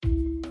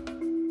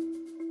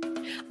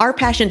Our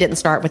passion didn't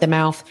start with the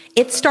mouth.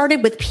 It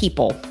started with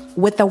people,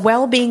 with the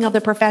well-being of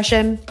the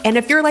profession. And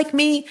if you're like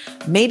me,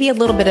 maybe a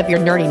little bit of your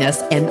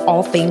nerdiness and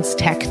all things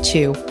tech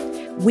too.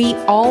 We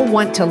all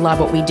want to love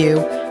what we do,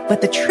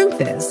 but the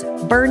truth is,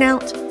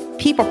 burnout,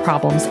 people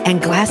problems,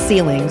 and glass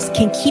ceilings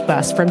can keep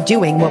us from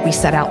doing what we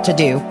set out to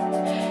do.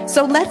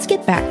 So let's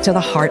get back to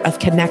the heart of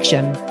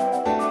connection.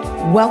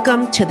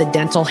 Welcome to the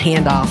Dental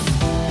Handoff.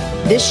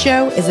 This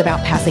show is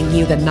about passing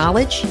you the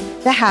knowledge,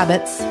 the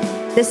habits,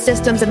 the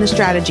systems, and the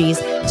strategies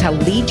to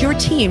lead your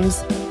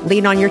teams,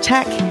 lean on your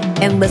tech,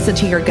 and listen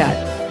to your gut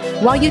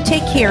while you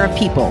take care of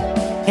people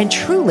and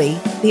truly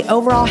the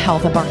overall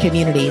health of our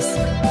communities.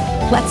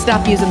 Let's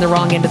stop using the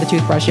wrong end of the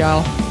toothbrush,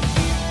 y'all.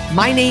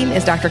 My name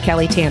is Dr.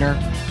 Kelly Tanner.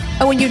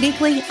 Oh, and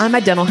uniquely, I'm a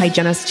dental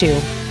hygienist too.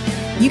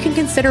 You can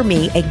consider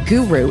me a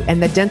guru in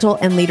the dental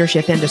and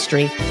leadership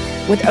industry.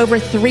 With over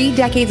 3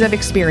 decades of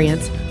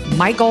experience,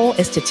 my goal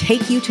is to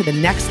take you to the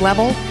next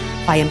level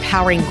by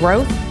empowering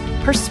growth,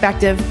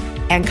 perspective,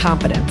 and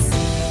confidence.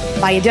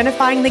 By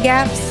identifying the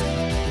gaps,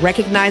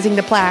 recognizing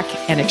the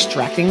plaque, and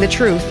extracting the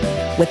truth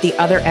with the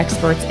other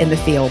experts in the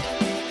field.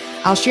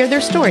 I'll share their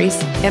stories,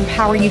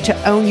 empower you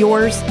to own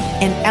yours,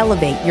 and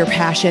elevate your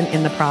passion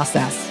in the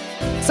process.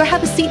 So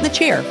have a seat in the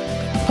chair,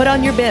 put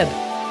on your bib,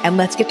 and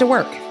let's get to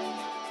work.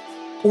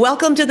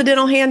 Welcome to the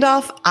Dental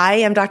Handoff. I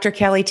am Dr.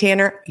 Kelly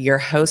Tanner, your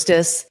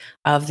hostess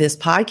of this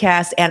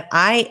podcast, and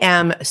I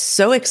am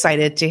so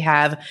excited to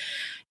have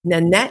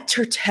Nanette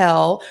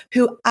Tertel,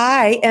 who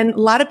and a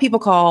lot of people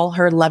call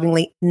her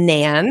lovingly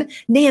Nan.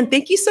 Nan,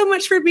 thank you so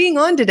much for being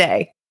on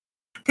today.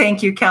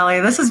 Thank you,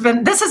 Kelly. This is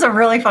a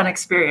really fun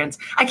experience.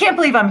 I can't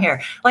believe I'm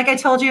here. Like I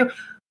told you,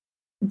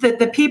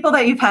 the people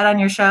that you've had on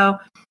your show,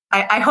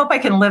 I hope I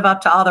can live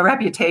up to all the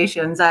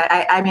reputations.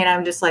 I mean,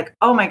 I'm just like,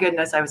 oh my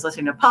goodness, I was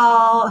listening to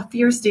Paul,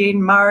 Fierstein,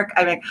 Mark,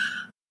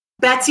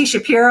 Betsy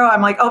Shapiro.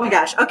 I'm like, oh my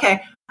gosh,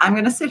 okay, I'm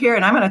going to sit here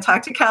and I'm going to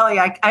talk to Kelly.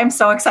 I'm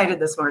so excited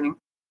this morning.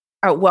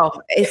 Oh,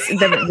 well,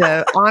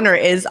 the honor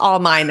is all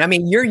mine. I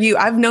mean, you're you.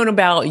 I've known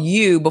about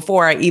you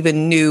before I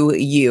even knew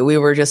you. We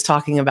were just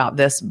talking about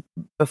this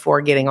before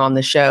getting on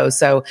the show.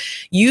 So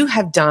you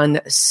have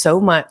done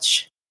so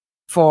much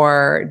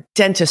for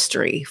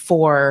dentistry,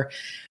 for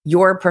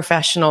your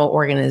professional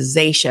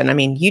organization. I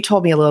mean, you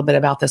told me a little bit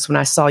about this when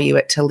I saw you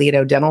at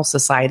Toledo Dental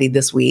Society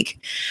this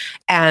week.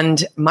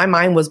 And my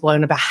mind was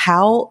blown about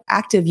how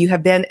active you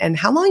have been and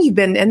how long you've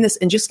been in this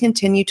and just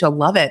continue to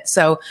love it.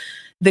 So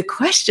the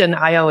question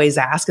I always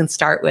ask and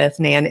start with,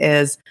 Nan,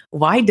 is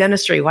why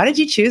dentistry? Why did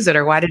you choose it,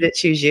 or why did it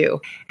choose you?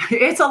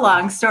 It's a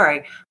long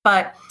story,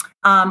 but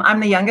I'm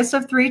the youngest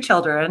of 3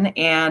 children,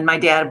 and my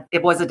dad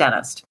was a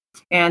dentist.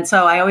 And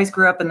so I always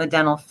grew up in the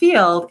dental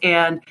field.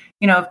 And,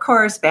 of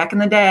course, back in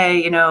the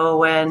day,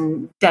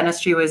 when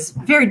dentistry was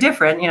very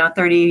different,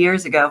 30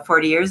 years ago,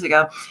 40 years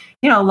ago,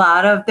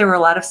 there were a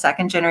lot of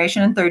second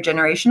generation and third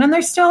generation, and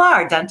there still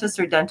are dentists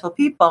or dental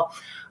people.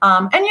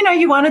 And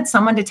you wanted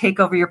someone to take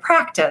over your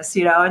practice,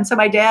 and so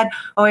my dad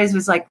always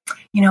was like,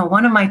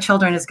 one of my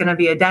children is going to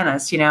be a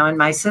dentist, and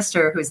my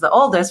sister, who's the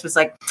oldest, was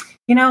like,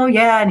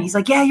 yeah. And he's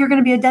like, yeah, you're going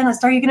to be a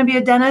dentist. Are you going to be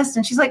a dentist?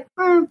 And she's like,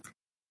 I'm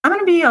going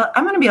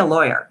to be a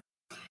lawyer.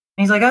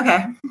 And he's like,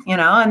 okay,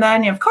 and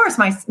then of course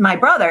my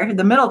brother,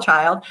 the middle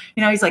child,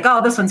 he's like,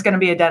 oh, this one's going to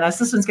be a dentist.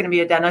 This one's going to be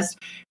a dentist.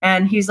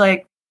 And he's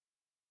like,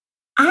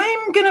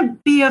 I'm going to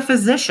be a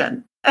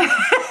physician. By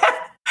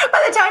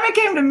the time it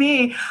came to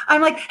me,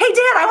 I'm like, hey,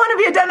 Dad, I want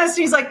to be a dentist.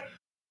 And he's like,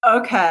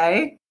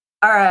 okay,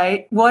 all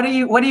right. What do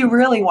you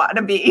really want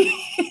to be?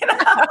 And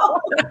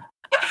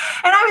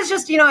I was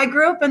just, I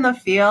grew up in the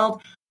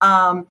field.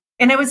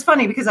 And it was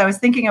funny because I was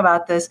thinking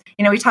about this.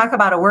 We talk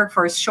about a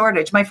workforce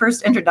shortage. My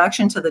first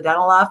introduction to the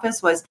dental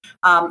office was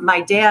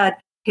my dad.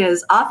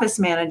 His office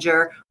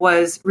manager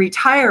was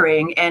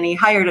retiring and he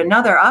hired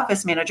another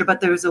office manager,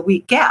 but there was a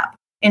week gap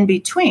in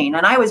between.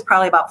 And I was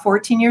probably about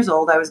 14 years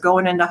old. I was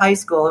going into high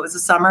school. It was the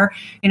summer,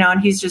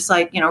 and he's just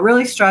like,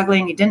 really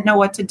struggling. He didn't know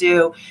what to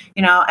do,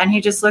 and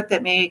he just looked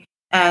at me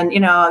and,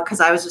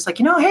 because I was just like,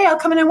 hey, I'll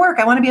come in and work.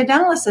 I want to be a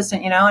dental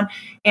assistant,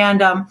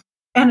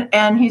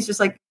 and he's just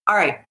like, all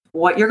right,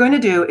 what you're going to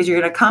do is you're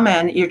going to come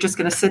in, you're just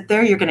going to sit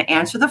there, you're going to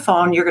answer the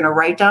phone, you're going to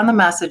write down the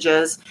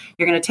messages,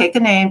 you're going to take the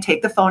name,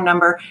 take the phone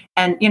number,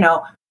 and,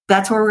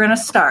 that's where we're going to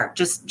start.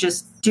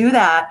 Just do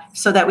that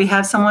so that we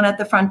have someone at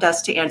the front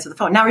desk to answer the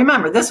phone. Now,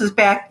 remember, this was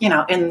back, in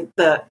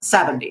the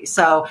 70s.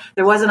 So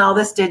there wasn't all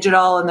this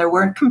digital and there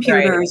weren't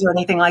computers or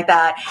anything like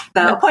that.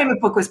 The appointment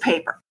book was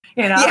paper.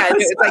 Yeah,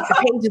 it's like the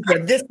pages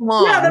are this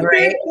long. Yeah, the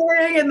big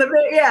thing and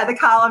the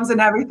columns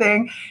and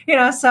everything.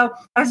 So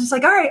I was just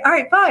like, all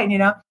right, fine.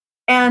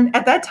 And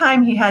at that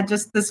time, he had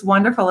just this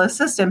wonderful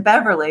assistant,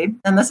 Beverly.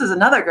 And this is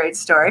another great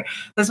story.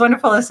 This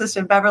wonderful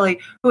assistant, Beverly,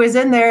 who was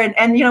in there.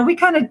 And we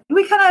kind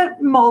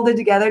of molded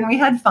together and we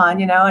had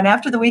fun, And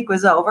after the week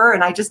was over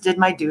and I just did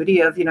my duty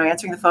of,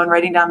 answering the phone,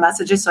 writing down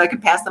messages so I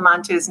could pass them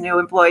on to his new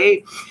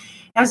employee.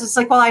 I was just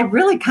like, well, I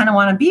really kind of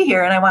want to be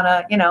here and I want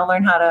to,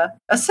 learn how to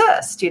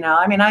assist,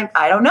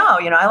 I don't know,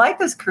 I like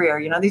this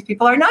career. These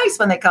people are nice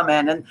when they come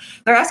in and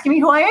they're asking me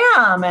who I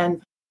am.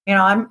 And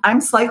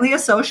I'm slightly a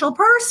social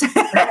person.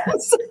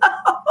 So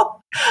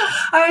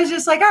I was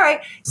just like, all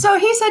right. So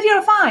he said,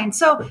 fine.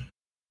 So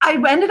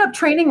I ended up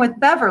training with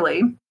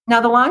Beverly. Now,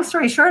 the long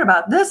story short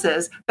about this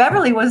is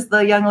Beverly was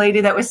the young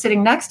lady that was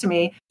sitting next to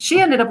me. She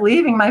ended up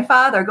leaving my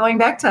father, going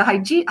back to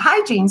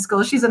hygiene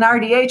school. She's an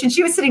RDH, and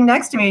she was sitting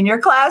next to me in your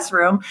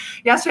classroom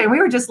yesterday. And we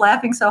were just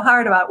laughing so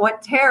hard about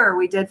what terror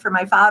we did for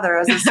my father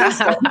as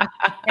assistant,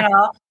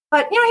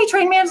 But, he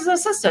trained me as an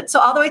assistant. So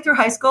all the way through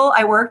high school,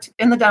 I worked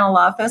in the dental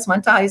office,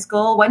 went to high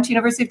school, went to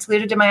University of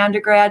Toledo, did my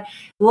undergrad,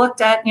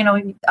 looked at,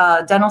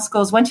 dental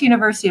schools, went to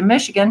University of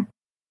Michigan.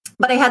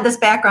 But I had this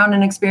background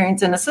and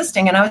experience in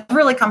assisting, and I was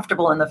really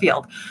comfortable in the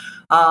field.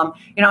 And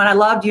I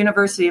loved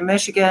University of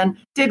Michigan,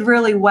 did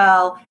really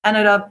well,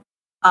 ended up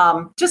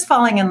just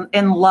falling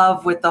in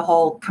love with the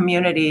whole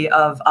community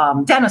of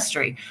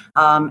dentistry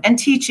and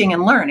teaching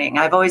and learning.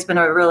 I've always been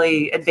a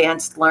really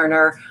advanced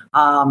learner.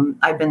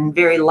 I've been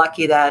very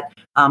lucky that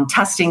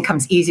testing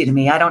comes easy to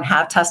me. I don't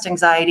have test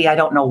anxiety. I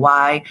don't know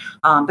why,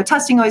 but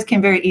testing always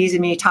came very easy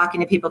to me.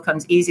 Talking to people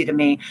comes easy to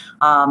me.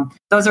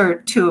 Those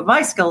are two of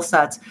my skill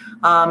sets.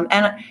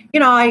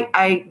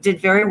 I did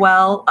very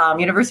well.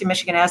 University of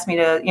Michigan asked me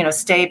to,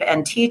 stay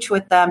and teach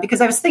with them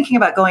because I was thinking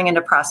about going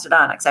into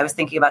prosthodontics. I was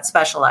thinking about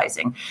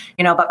specializing,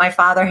 but my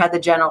father had the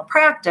general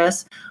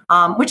practice,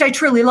 which I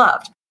truly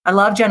loved. I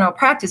love general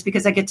practice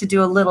because I get to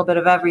do a little bit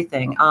of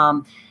everything.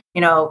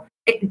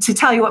 To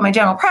tell you what my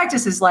general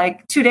practice is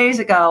like, 2 days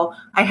ago,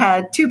 I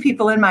had two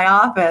people in my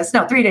office.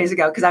 No, 3 days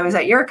ago, because I was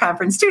at your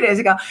conference 2 days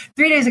ago.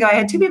 3 days ago, I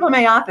had two people in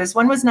my office.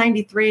 One was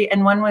 93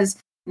 and one was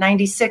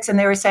 96. And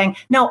they were saying,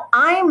 no,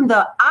 I'm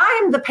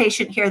the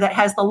patient here that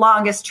has the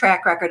longest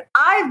track record.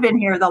 I've been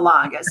here the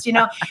longest,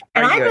 and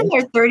I've been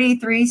there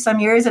 33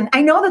 some years. And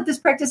I know that this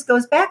practice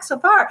goes back so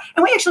far.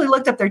 And we actually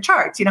looked up their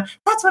charts.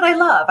 That's what I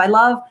love. I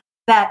love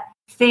that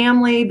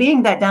family,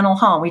 being that dental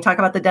home. We talk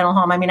about the dental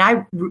home. I mean,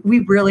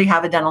 we really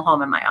have a dental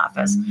home in my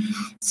office.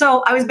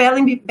 So I was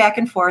battling back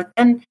and forth,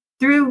 and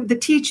through the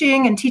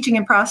teaching in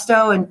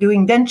prosto and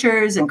doing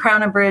dentures and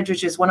crown and bridge,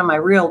 which is one of my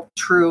real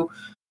true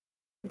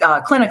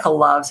clinical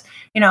loves,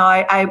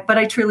 but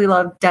I truly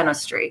love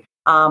dentistry,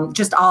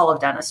 just all of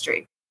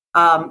dentistry.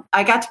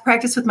 I got to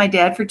practice with my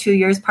dad for 2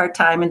 years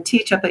part-time and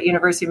teach up at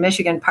University of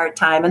Michigan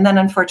part-time. And then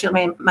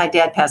unfortunately, my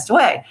dad passed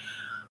away.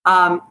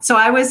 So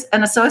I was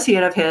an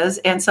associate of his.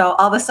 And so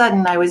all of a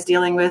sudden I was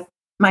dealing with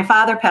my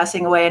father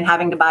passing away and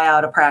having to buy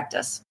out a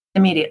practice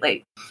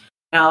immediately,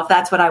 if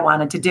that's what I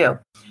wanted to do.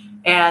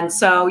 And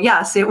so,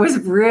 yes, it was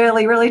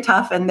really, really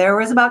tough. And there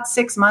was about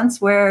 6 months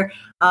where,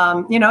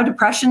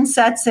 depression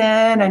sets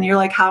in and you're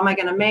like, how am I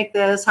going to make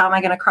this? How am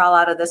I going to crawl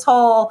out of this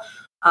hole?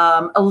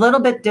 A little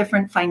bit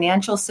different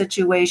financial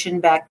situation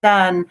back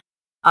then.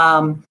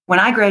 When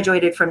I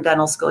graduated from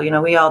dental school,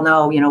 we all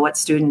know, what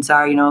students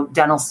are,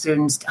 dental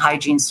students,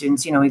 hygiene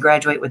students, we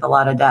graduate with a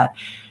lot of debt.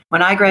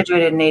 When I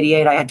graduated in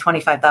 88, I had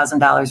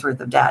 $25,000 worth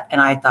of debt,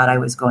 and I thought I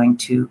was going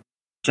to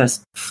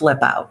just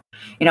flip out,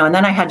 and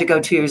then I had to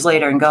go 2 years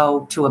later and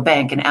go to a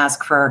bank and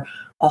ask for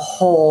a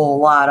whole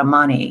lot of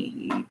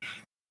money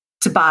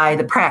to buy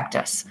the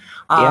practice.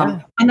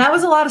 And that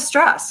was a lot of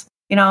stress,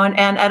 and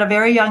at a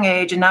very young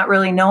age and not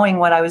really knowing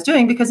what I was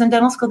doing, because in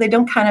dental school, they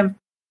don't kind of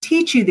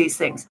teach you these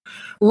things.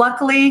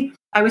 Luckily,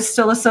 I was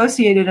still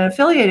associated and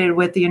affiliated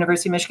with the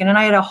University of Michigan, and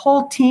I had a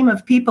whole team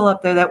of people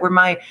up there that were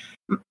my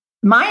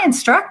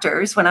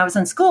instructors when I was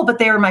in school, but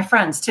they were my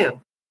friends too.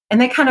 And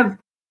they kind of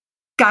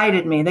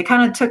guided me. They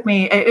kind of took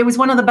me. It was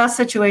one of the best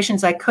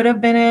situations I could have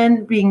been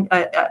in, being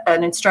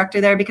an instructor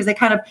there, because they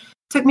kind of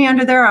took me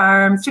under their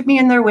arms, took me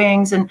in their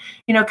wings, and,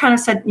 kind of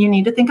said, you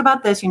need to think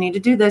about this. You need to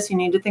do this. You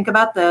need to think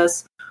about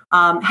this.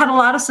 Had a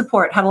lot of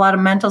support, had a lot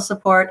of mental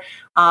support.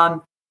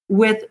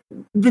 With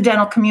the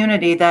dental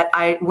community that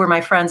were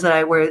my friends that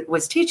I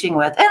was teaching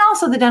with, and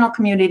also the dental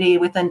community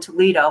within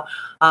Toledo.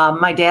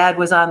 My dad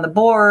was on the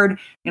board.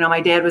 My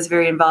dad was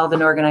very involved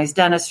in organized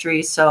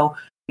dentistry. So,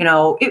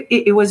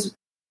 it was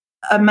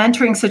a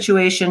mentoring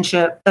situation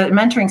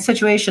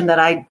that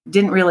I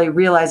didn't really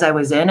realize I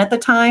was in at the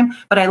time.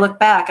 But I look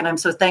back and I'm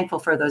so thankful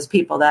for those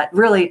people that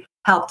really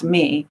helped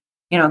me,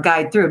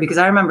 guide through, because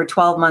I remember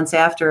 12 months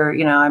after,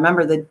 I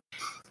remember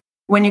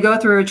when you go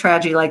through a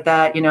tragedy like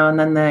that, and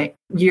then the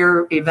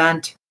year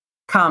event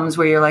comes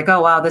where you're like, oh,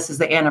 wow, this is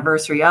the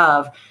anniversary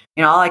of,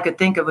 all I could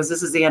think of was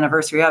this is the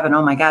anniversary of, and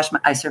oh my gosh,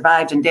 I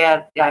survived. And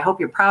Dad, I hope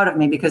you're proud of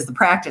me, because the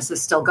practice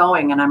is still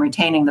going and I'm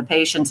retaining the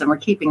patients and we're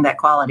keeping that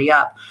quality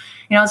up.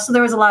 So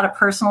there was a lot of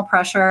personal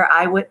pressure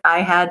I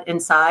had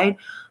inside.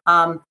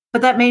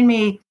 But that made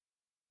me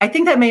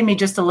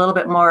just a little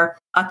bit more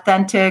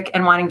authentic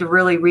and wanting to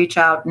really reach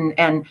out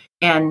and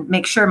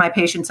make sure my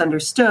patients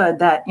understood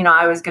that,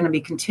 I was going to be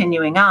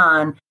continuing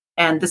on,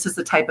 and this is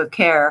the type of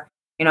care,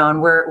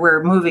 and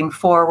we're moving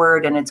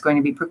forward, and it's going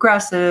to be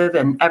progressive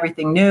and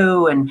everything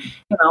new, and,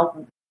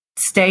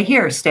 stay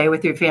here, stay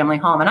with your family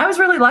home. And I was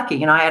really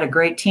lucky. I had a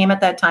great team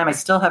at that time. I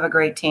still have a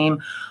great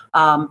team.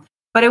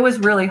 But it was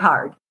really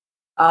hard.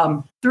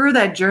 Through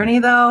that journey,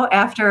 though,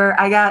 after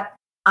I got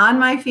on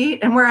my feet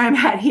and where I'm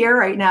at here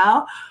right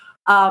now,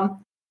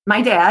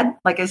 my dad,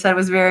 like I said,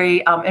 was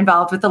very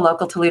involved with the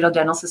local Toledo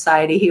Dental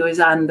Society. He was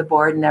on the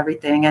board and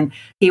everything. And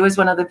he was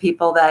one of the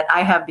people that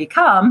I have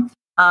become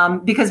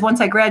because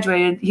once I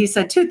graduated, he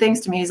said two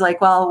things to me. He's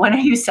like, well, when are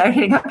you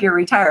setting up your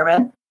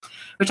retirement?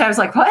 Which I was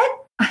like,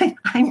 what?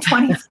 I'm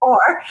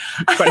 24.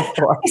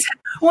 24. He said,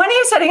 when are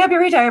you setting up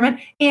your retirement?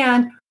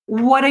 And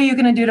what are you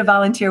going to do to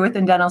volunteer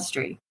within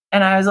dentistry?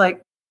 And I was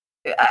like,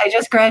 I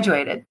just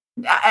graduated.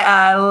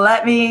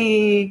 Let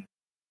me,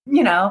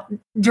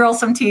 drill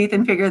some teeth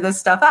and figure this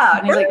stuff out.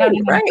 And he's like,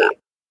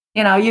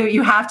 no.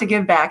 You have to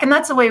give back. And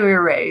that's the way we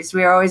were raised.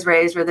 We were always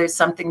raised where there's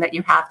something that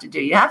you have to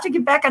do. You have to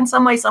give back in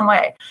some way.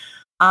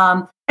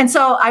 And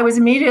so I was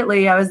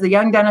the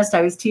young dentist.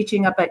 I was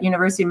teaching up at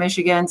University of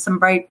Michigan. Some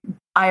bright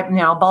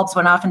bulbs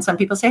went off and some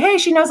people say, hey,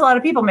 she knows a lot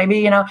of people.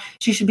 Maybe,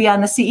 she should be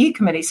on the CE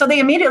committee. So they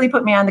immediately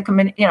put me on the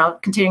committee,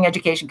 continuing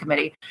education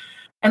committee.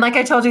 And like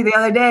I told you the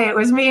other day, it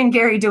was me and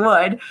Gary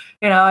DeWood,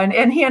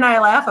 and he and I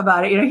laugh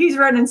about it. He's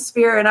running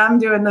Spear and I'm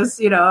doing this,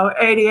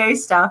 ADA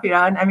stuff,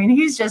 and I mean,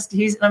 he's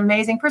an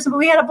amazing person, but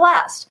we had a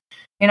blast,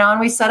 and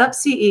we set up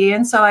CE.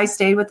 And so I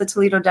stayed with the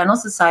Toledo Dental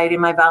Society,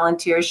 my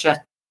volunteership,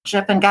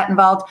 and got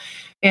involved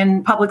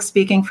in public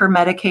speaking for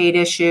Medicaid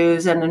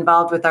issues and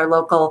involved with our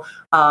local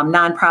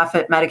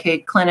nonprofit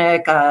Medicaid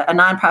clinic, a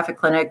nonprofit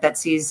clinic that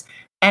sees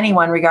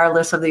anyone,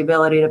 regardless of the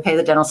ability to pay,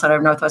 the Dental Center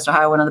of Northwest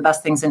Ohio, one of the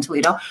best things in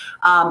Toledo.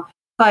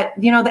 But,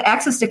 the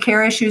access to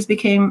care issues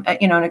became,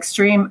 an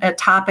extreme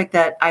topic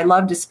that I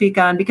love to speak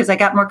on because I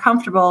got more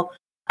comfortable,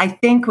 I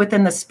think,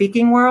 within the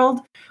speaking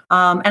world.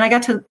 And I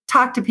got to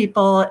talk to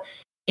people.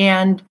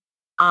 And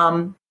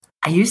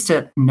I used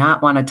to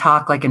not want to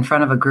talk like in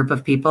front of a group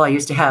of people. I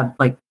used to have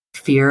like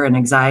fear and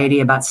anxiety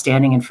about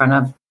standing in front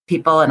of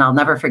people. And I'll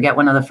never forget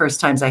one of the first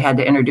times I had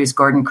to introduce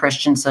Gordon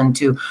Christensen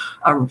to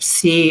a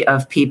sea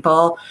of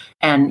people.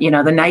 And,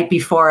 the night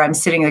before I'm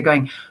sitting there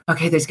going,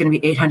 okay, there's going to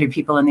be 800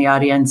 people in the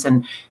audience.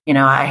 And,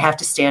 I have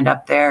to stand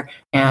up there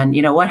and,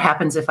 what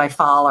happens if I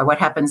fall or what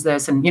happens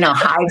this? And,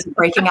 hives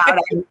breaking out.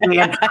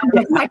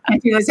 I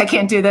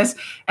can't do this.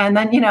 And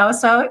then,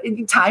 so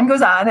time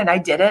goes on and I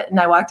did it and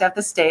I walked off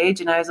the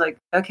stage and I was like,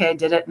 okay, I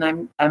did it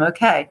and I'm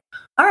okay.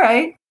 All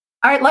right,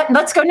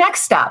 let's go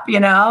next step,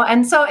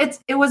 And so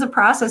it was a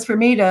process for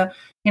me to,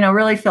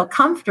 really feel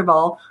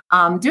comfortable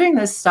doing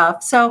this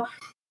stuff. So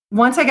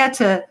once I got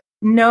to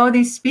know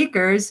these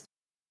speakers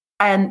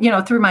and,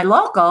 through my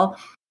local,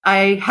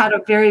 I had a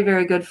very,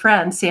 very good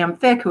friend, Sam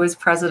Fick, who was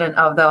president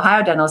of the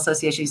Ohio Dental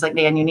Association. He's like,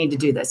 man, you need to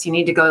do this. You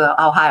need to go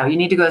to Ohio. You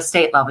need to go to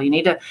state level. You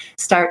need to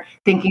start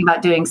thinking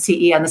about doing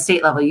CE on the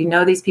state level.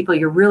 These people,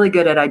 you're really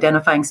good at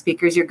identifying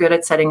speakers. You're good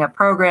at setting up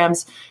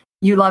programs.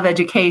 You love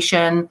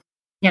education.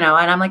 And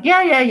I'm like,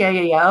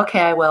 yeah. Okay,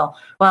 I will.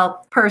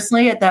 Well,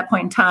 personally, at that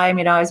point in time,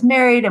 I was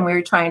married and we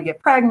were trying to get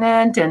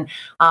pregnant. And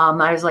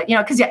I was like,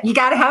 because you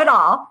got to have it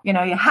all. You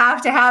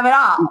have to have it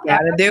all. You got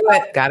to do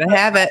it. Got to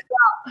have it.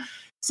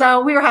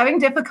 So we were having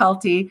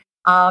difficulty,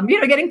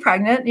 getting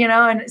pregnant,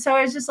 and so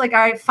I was just like, all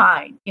right,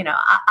 fine.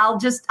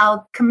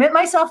 I'll commit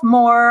myself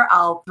more.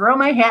 I'll throw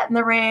my hat in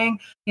the ring.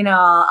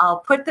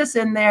 I'll put this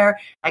in there.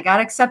 I got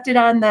accepted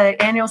on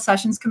the annual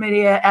sessions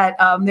committee at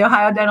the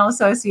Ohio Dental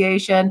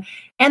Association.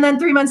 And then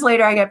 3 months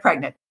later, I get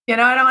pregnant,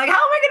 and I'm like, how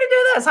am I going to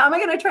do this? How am I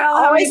going to travel?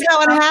 Always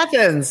how it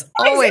happens.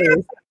 Always.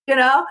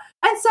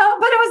 And so,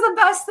 but it was the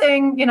best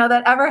thing,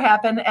 that ever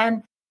happened.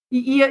 And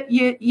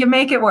you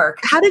make it work.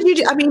 How did you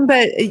do? I mean,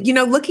 but,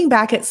 looking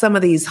back at some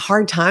of these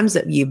hard times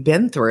that you've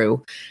been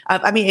through,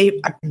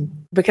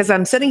 because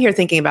I'm sitting here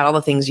thinking about all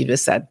the things you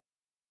just said.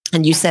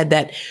 And you said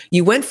that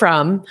you went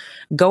from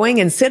going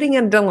and sitting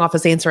in a dental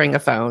office answering a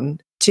phone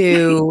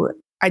to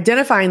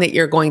identifying that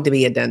you're going to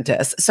be a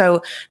dentist.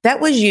 So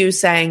that was you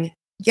saying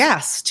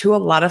yes to a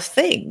lot of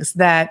things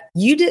that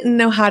you didn't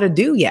know how to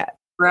do yet.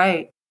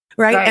 Right.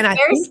 And I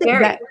very think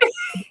scary.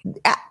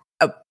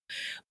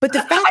 But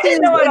the fact I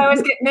didn't know what I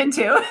was getting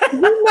into.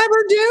 You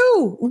never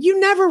do. You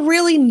never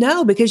really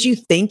know because you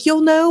think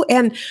you'll know.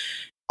 And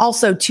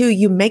also, too,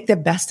 you make the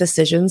best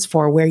decisions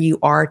for where you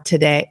are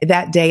today,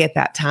 that day at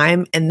that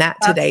time, and that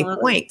today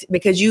point.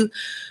 Because you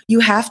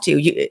have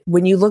to.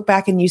 When you look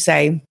back and you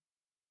say,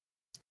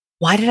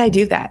 why did I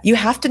do that? You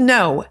have to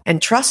know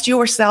and trust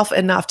yourself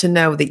enough to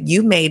know that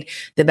you made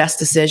the best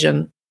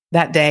decision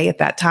that day at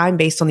that time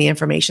based on the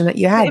information that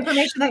you had.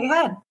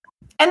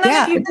 And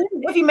then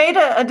if you made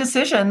a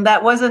decision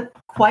that wasn't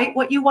quite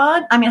what you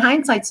want, I mean,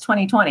 hindsight's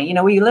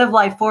 20/20. We live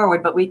life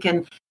forward, but we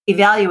can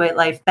evaluate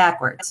life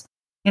backwards.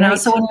 Right.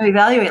 So when you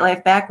evaluate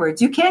life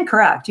backwards, you can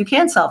correct, you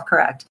can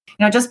self-correct.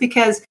 Just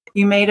because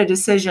you made a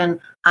decision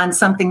on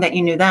something that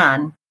you knew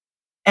then,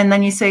 and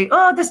then you say,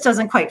 oh, this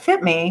doesn't quite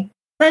fit me,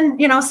 then,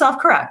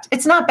 self-correct.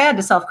 It's not bad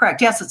to self-correct.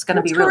 Yes, it's going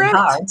to be really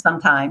hard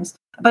sometimes,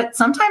 but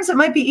sometimes it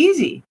might be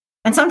easy.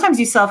 And sometimes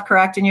you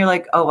self-correct and you're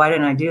like, oh, why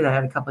didn't I do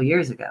that a couple of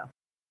years ago?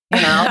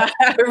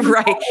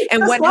 Right.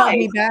 And what held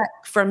me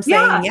back from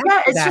saying yes?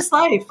 Yeah, it's just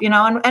life,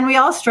 and we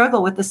all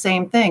struggle with the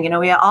same thing.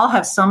 We all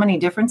have so many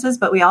differences,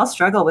 but we all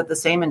struggle with the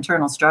same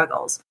internal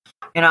struggles,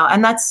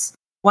 and that's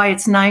why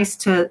it's nice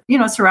to,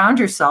 surround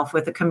yourself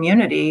with a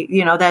community,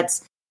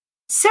 that's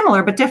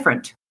similar but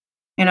different.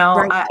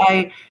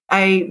 Right.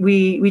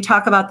 We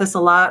talk about this a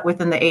lot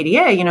within the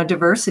ADA,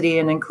 diversity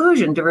and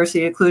inclusion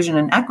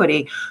and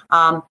equity.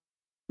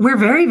 We're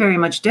very, very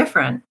much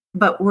different,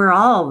 but we're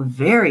all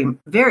very,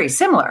 very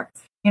similar.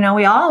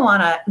 We all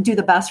want to do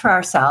the best for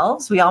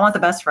ourselves. We all want the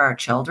best for our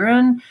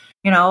children.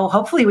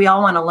 Hopefully we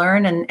all want to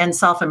learn and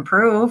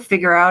self-improve,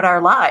 figure out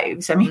our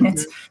lives. I mean,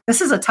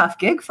 this is a tough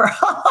gig for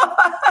all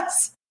of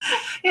us,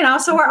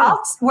 so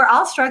we're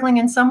all struggling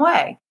in some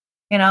way,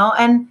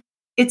 and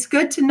it's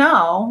good to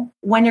know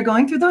when you're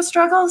going through those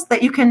struggles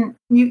that you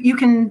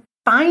can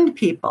find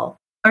people,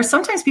 or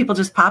sometimes people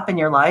just pop in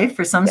your life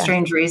for some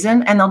strange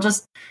reason, and they'll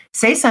just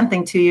say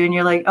something to you and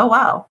you're like, oh,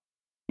 wow,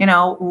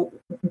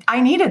 I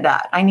needed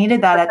that.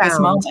 At this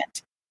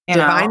moment.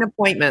 Divine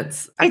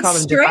appointments. I call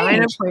them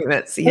divine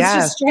appointments. Yes.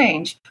 It's just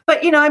strange.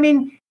 But,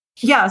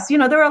 yes,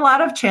 there are a lot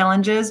of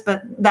challenges,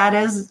 but that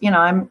is,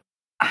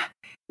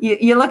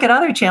 you look at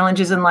other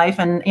challenges in life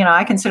and,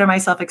 I consider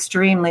myself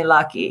extremely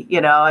lucky.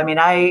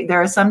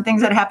 There are some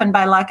things that happen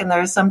by luck and there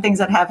are some things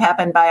that have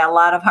happened by a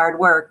lot of hard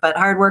work, but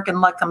hard work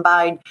and luck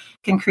combined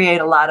can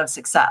create a lot of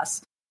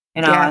success.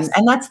 Yes.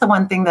 And that's the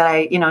one thing that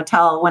I,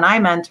 tell when I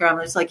mentor,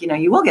 I'm just like,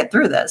 you will get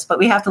through this, but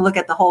we have to look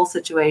at the whole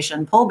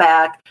situation, pull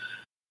back,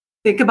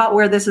 think about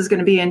where this is going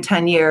to be in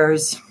 10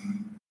 years.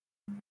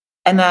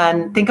 And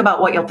then think about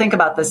what you'll think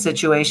about this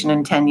situation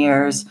in 10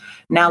 years.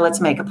 Now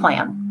let's make a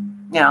plan,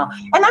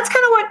 and that's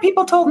kind of what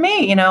people told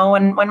me,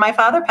 when my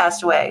father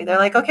passed away. They're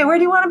like, okay, where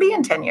do you want to be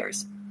in 10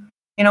 years?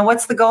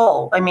 What's the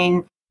goal? I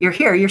mean, you're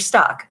here, you're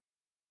stuck,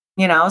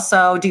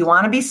 so do you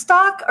want to be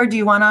stuck or do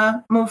you want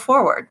to move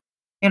forward?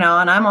 And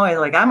I'm always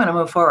like, I'm going to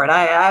move forward.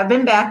 I've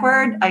been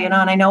backward, and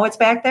I know what's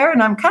back there.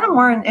 And I'm kind of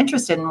more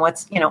interested in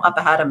what's, up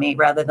ahead of me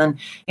rather than,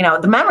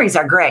 the memories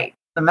are great.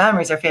 The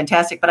memories are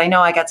fantastic, but I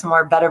know I got some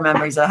more better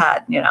memories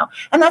ahead,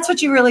 and that's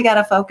what you really got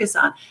to focus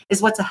on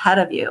is what's ahead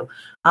of you.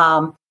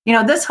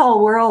 This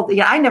whole world,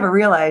 I never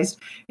realized,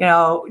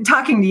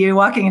 talking to you,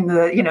 walking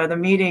into the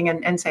meeting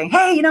and saying,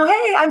 hey,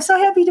 I'm so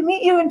happy to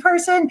meet you in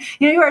person.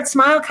 You were at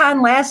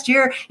SmileCon last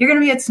year. You're going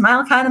to be at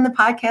SmileCon in the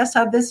podcast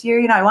hub this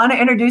year. I want to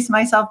introduce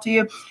myself to you,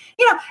 and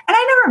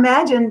I never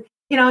imagined,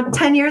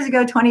 10 years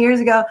ago, 20 years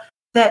ago,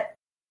 that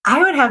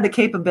I would have the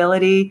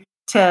capability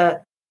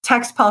to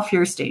text Paul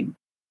Feuerstein.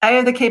 I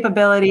have the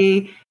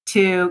capability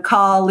to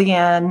call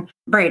Leanne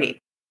Brady.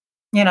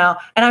 And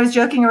I was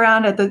joking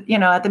around at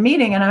the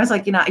meeting, and I was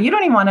like, you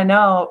don't even want to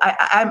know.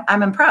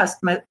 I'm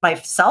impressed. My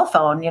cell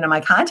phone,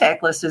 my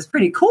contact list is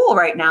pretty cool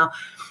right now,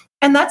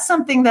 and that's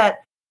something that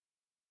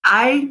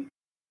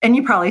and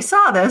you probably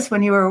saw this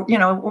when you were,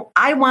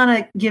 I want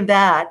to give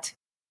that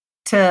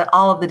to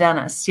all of the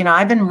dentists.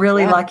 I've been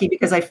really lucky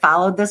because I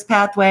followed this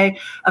pathway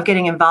of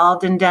getting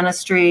involved in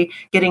dentistry,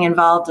 getting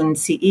involved in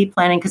CE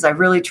planning, because I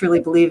really truly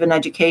believe in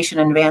education,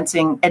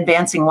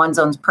 advancing one's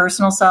own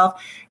personal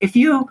self. If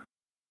you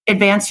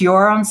advance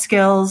your own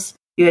skills,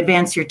 you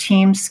advance your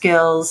team's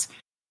skills,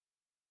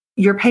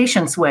 your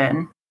patients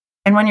win.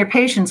 And when your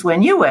patients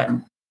win, you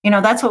win.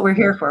 That's what we're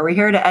here for. We're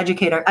here to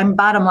educate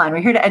bottom line,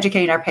 we're here to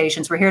educate our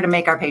patients. We're here to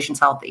make our patients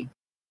healthy.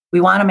 We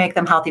want to make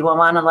them healthy. We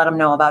want to let them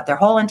know about their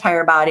whole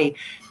entire body.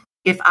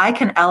 If I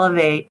can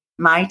elevate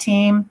my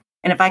team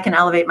and if I can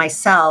elevate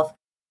myself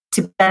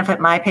to benefit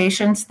my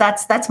patients,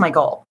 that's my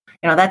goal.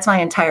 That's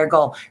my entire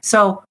goal.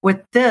 So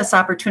with this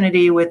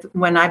opportunity,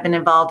 when I've been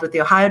involved with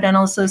the Ohio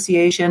Dental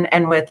Association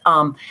and with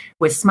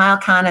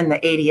SmileCon and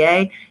the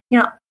ADA,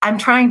 I'm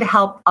trying to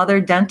help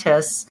other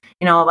dentists.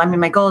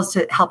 My goal is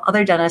to help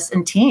other dentists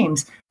and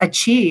teams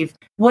achieve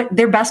what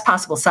their best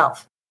possible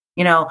self.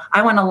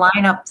 I want to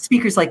line up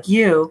speakers like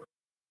you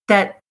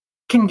that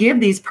can give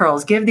these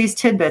pearls, give these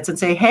tidbits and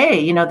say,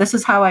 hey, this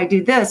is how I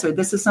do this, or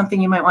this is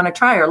something you might want to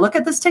try, or look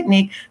at this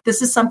technique.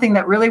 This is something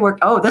that really worked.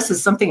 Oh, this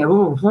is something,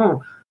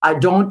 I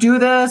don't do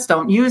this,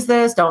 don't use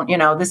this,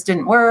 this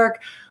didn't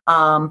work.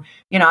 I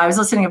was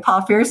listening to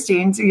Paul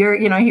Feuerstein.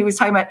 He was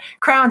talking about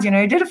crowns. He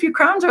did a few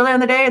crowns earlier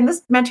in the day and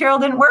this material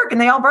didn't work and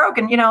they all broke.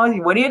 And,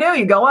 what do?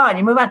 You go on,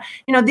 you move on.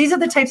 These are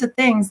the types of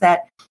things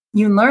that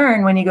you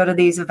learn when you go to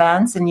these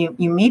events and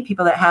you meet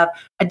people that have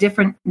a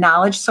different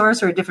knowledge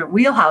source or a different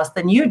wheelhouse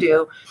than you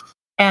do.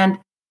 And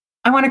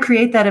I want to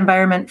create that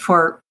environment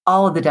for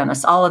all of the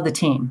dentists, all of the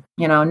team,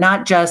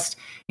 not just,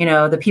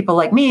 the people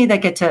like me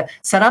that get to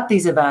set up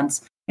these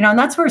events. And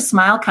that's where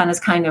SmileCon is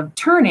kind of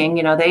turning.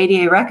 The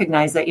ADA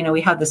recognized that,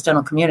 we have this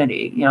dental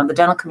community. The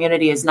dental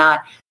community is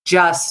not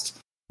just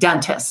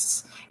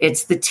dentists.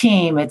 It's the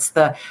team, it's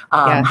the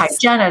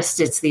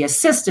hygienists, it's the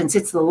assistants,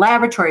 it's the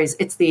laboratories,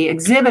 it's the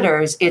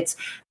exhibitors, it's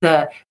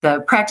the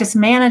practice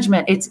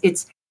management.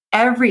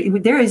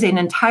 There is an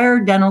entire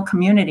dental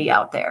community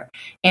out there.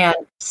 And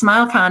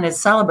SmileCon is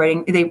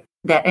celebrating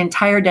that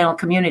entire dental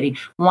community.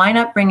 Why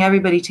not bring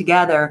everybody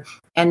together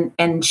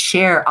and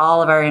share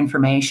all of our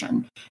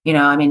information?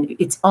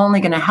 It's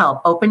only going to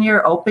help. Open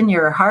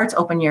your hearts,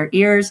 open your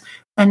ears,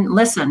 And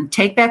listen,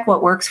 take back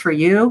what works for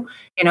you,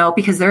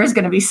 because there is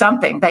going to be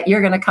something that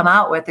you're going to come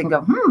out with and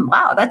go,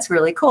 wow, that's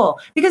really cool.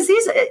 Because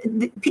these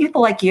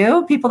people like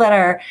you, people that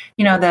are,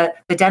 the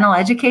dental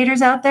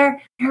educators out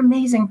there, they're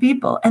amazing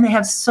people and they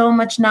have so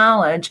much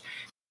knowledge.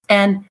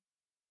 And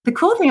the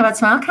cool thing about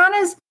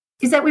SmileCon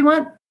is that we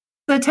want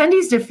the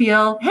attendees to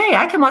feel, hey,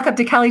 I can walk up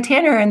to Kelly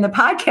Tanner in the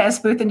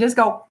podcast booth and just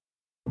go,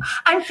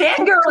 I'm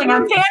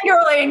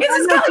fangirling. This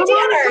is Kelly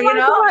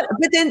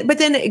Tanner, But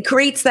then it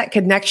creates that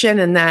connection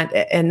and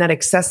that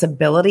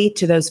accessibility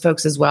to those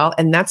folks as well.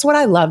 And that's what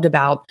I loved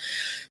about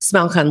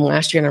SmileCon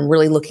last year. And I'm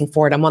really looking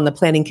forward. I'm on the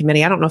planning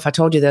committee. I don't know if I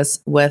told you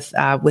this with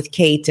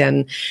Kate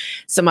and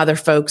some other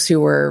folks who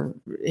were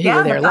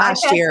there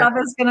last year. Stuff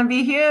is going to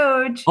be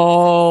huge.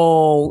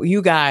 Oh,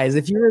 you guys,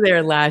 if you were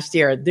there last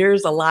year,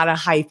 there's a lot of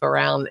hype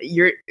around.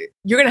 You're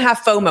going to have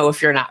FOMO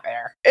if you're not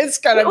there. It's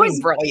going to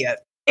be brilliant.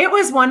 It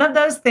was one of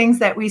those things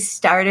that we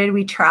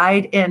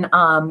tried in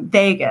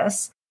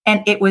Vegas,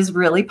 and it was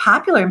really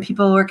popular. And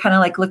people were kind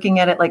of like looking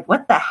at it like,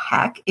 what the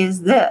heck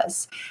is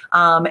this?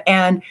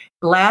 And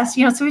so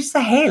we just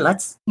say, hey,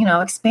 let's,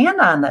 expand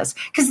on this.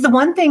 Because the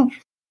one thing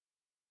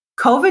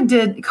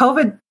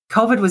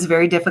COVID was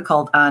very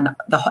difficult on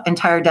the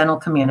entire dental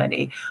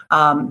community.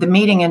 The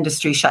meeting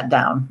industry shut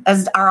down,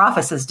 as our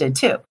offices did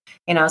too,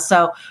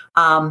 so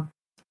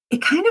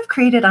it kind of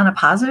created, on a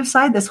positive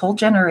side, this whole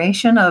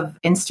generation of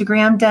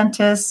Instagram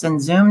dentists and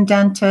Zoom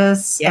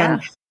dentists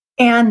and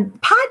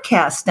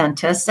podcast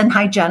dentists and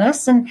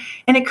hygienists. And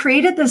it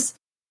created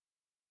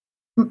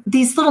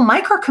these little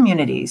micro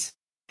communities.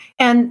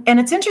 And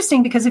it's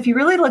interesting because if you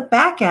really look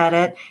back at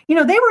it,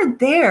 they were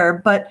there,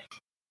 but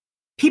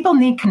people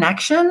need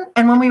connection.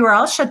 And when we were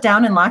all shut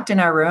down and locked in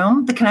our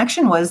room, the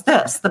connection was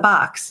the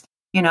box.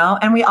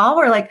 And we all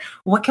were like,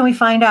 what can we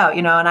find out?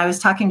 And I was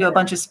talking to a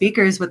bunch of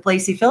speakers with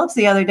Lacey Phillips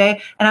the other day,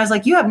 and I was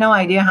like, you have no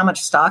idea how much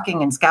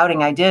stalking and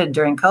scouting I did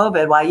during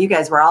COVID while you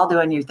guys were all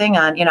doing your thing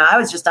on, I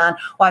was just on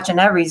watching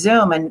every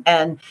Zoom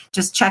and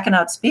just checking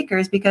out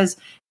speakers because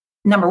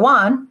number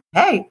one,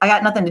 hey, I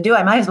got nothing to do.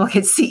 I might as well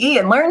get CE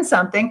and learn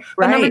something.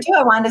 But number two,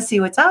 I wanted to see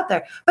what's out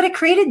there. But it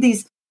created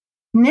these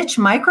niche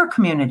micro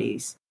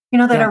communities.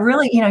 That are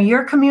really,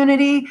 your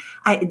community,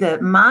 the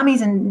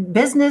mommies and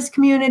business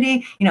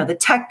community, the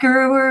tech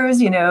gurus,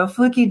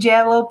 Fluky,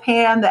 Javlo,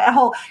 Pam, that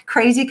whole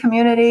crazy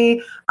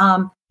community.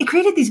 It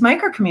created these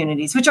micro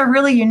communities, which are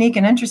really unique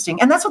and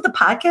interesting. And that's what the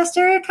podcast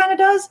area kind of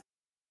does,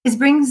 is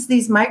brings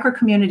these micro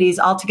communities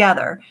all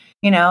together,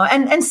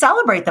 and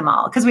celebrate them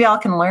all because we all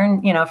can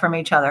learn, from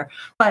each other.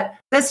 But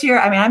this year,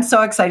 I'm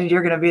so excited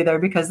you're going to be there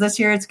because this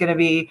year it's going to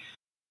be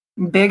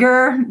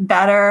bigger,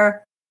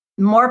 better,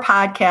 more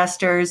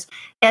podcasters,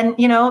 and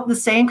the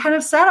same kind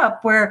of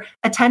setup where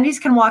attendees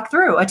can walk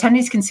through.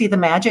 Attendees can see the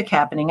magic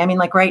happening.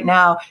 Like right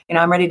now,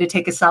 I'm ready to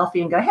take a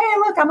selfie and go, hey,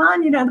 look, I'm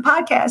on, the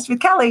podcast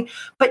with Kelly.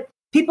 But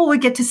people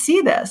would get to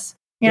see this,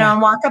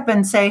 and walk up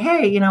and say,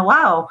 hey,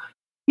 wow,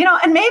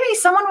 and maybe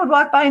someone would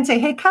walk by and say,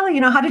 hey, Kelly,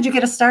 how did you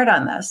get a start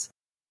on this?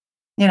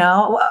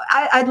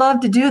 I'd love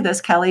to do this,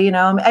 Kelly,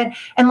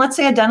 and let's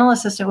say a dental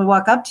assistant would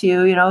walk up to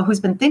you, who's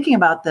been thinking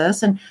about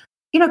this and,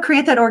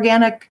 create that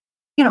organic,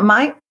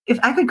 if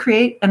I could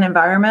create an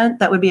environment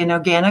that would be an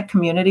organic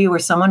community where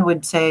someone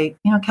would say,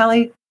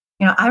 Kelly,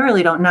 I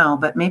really don't know,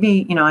 but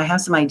maybe, I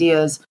have some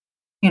ideas,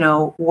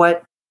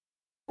 what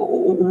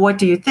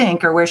do you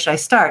think, or where should I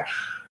start?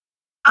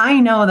 I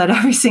know that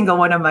every single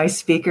one of my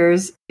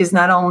speakers is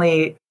not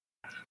only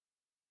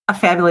a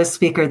fabulous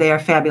speaker, they are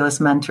fabulous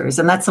mentors.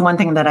 And that's the one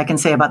thing that I can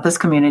say about this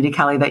community,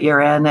 Kelly, that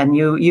you're in, and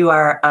you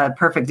are a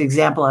perfect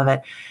example of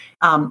it.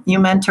 You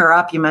mentor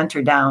up, you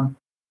mentor down.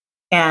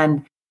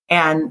 And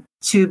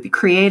to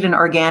create an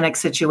organic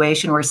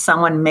situation where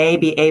someone may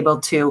be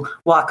able to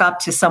walk up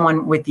to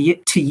someone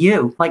to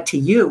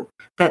you,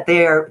 that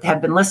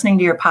have been listening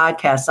to your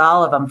podcast,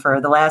 all of them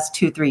for the last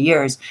 2-3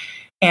 years,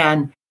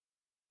 and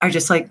are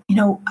just like,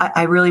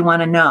 I really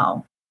want to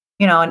know,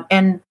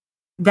 and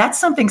that's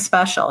something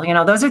special.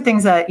 Those are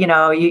things that,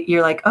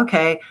 you're like,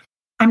 okay,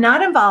 I'm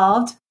not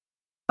involved,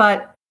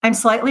 but I'm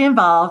slightly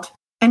involved,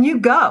 and you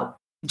go.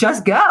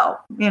 Just go,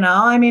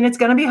 it's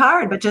going to be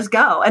hard, but just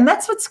go. And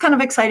that's what's kind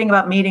of exciting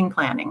about meeting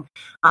planning.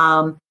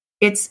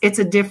 It's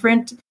a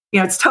different,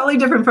 it's totally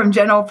different from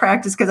general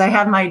practice because I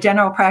have my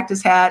general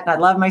practice hat and I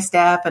love my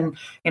staff and,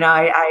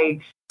 I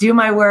do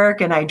my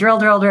work and I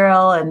drill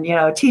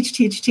and,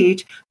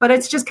 teach. But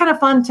it's just kind of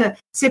fun to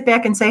sit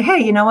back and say, hey,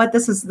 you know what?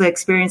 This is the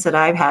experience that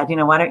I've had.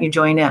 Why don't you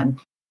join in?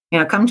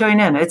 Come join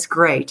in. It's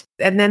great.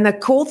 And then the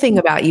cool thing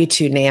about you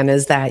too, Nan,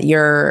 is that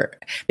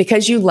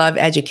because you love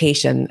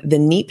education, the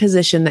neat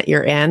position that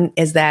you're in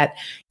is that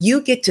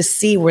you get to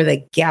see where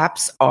the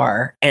gaps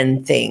are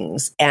and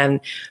things.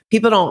 And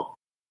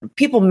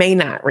people may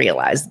not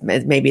realize,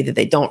 maybe that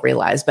they don't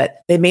realize,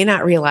 but they may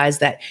not realize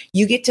that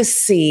you get to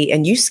see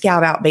and you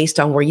scout out based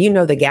on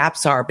where the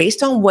gaps are,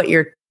 based on what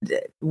you're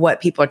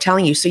what people are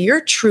telling you. So you're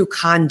a true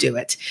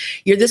conduit.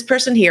 You're this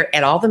person here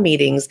at all the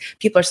meetings.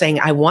 People are saying,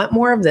 I want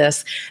more of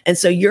this. And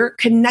so you're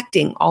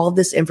connecting all of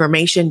this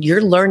information.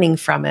 You're learning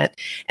from it.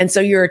 And so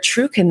you're a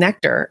true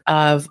connector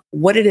of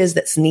what it is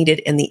that's needed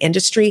in the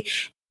industry.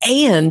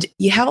 And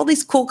you have all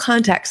these cool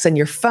contacts in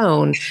your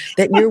phone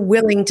that you're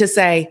willing to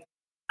say,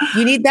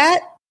 you need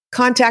that?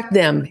 Contact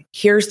them.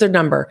 Here's their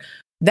number.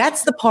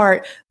 That's the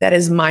part that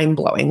is mind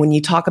blowing when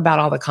you talk about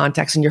all the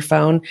contacts in your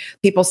phone.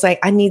 People say,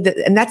 I need that.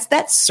 And that's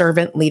that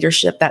servant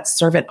leadership, that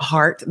servant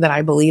heart that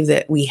I believe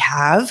that we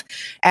have.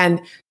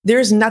 And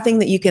there's nothing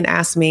that you can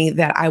ask me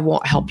that I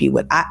won't help you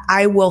with.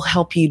 I will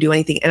help you do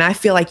anything. And I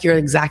feel like you're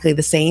exactly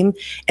the same.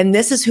 And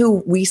this is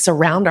who we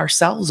surround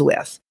ourselves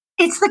with.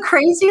 It's the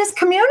craziest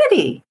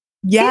community.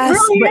 Yes,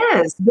 it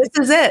really is. This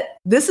is it.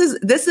 This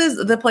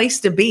is the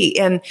place to be,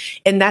 and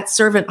that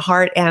servant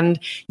heart. And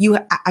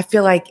I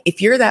feel like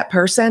if you're that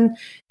person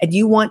and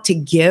you want to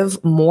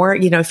give more,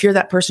 if you're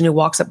that person who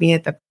walks up to me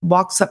at the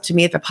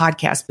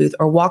podcast booth,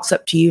 or walks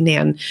up to you,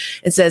 Nan,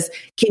 and says,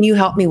 "Can you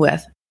help me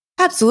with?"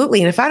 Absolutely.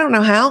 And if I don't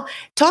know how,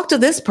 talk to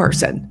this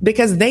person,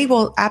 because they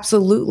will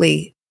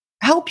absolutely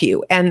help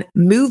you and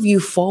move you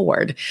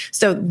forward.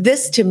 So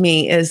this to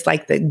me is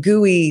like the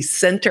gooey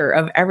center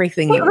of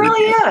everything. It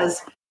really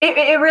is.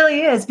 It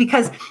really is,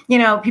 because,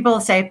 people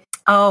say,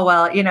 oh,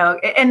 well,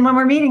 and when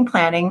we're meeting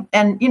planning,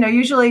 and,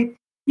 usually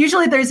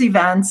there's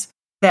events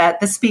that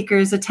the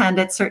speakers attend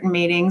at certain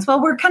meetings. Well,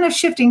 we're kind of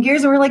shifting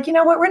gears, and we're like, you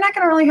know what, we're not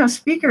going to really have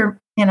speaker,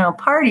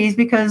 parties,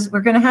 because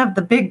we're going to have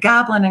the big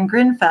Goblin and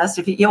Grin Fest.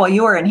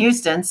 You were in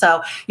Houston,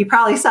 so you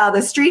probably saw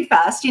the Street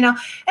Fest, and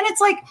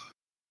it's like,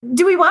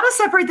 do we want to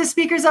separate the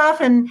speakers off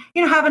and,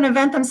 have an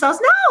event themselves?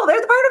 No, they're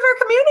the part of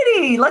our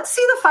community. Let's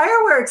see the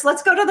fireworks.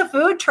 Let's go to the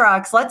food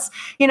trucks. Let's,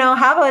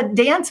 have a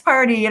dance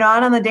party,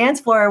 out on the dance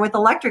floor with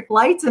electric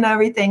lights and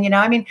everything.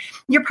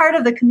 You're part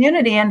of the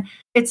community, and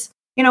it's,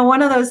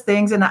 one of those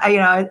things. And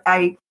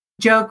I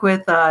joke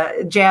with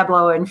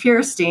Jablo and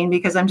Fierstein,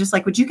 because I'm just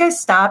like, would you guys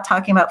stop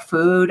talking about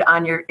food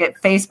on your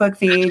Facebook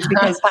feeds?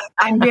 Because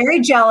I'm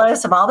very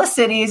jealous of all the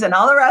cities and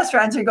all the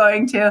restaurants you're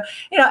going to,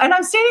 and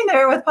I'm standing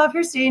there with Paul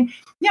Fierstein,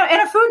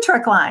 in a food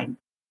truck line.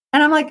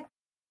 And I'm like,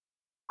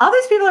 all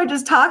these people are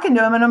just talking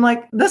to him. And I'm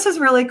like, this is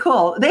really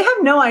cool. They have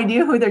no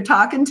idea who they're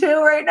talking to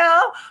right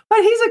now, but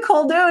he's a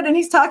cool dude. And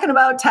he's talking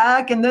about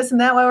tech and this and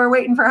that while we're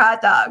waiting for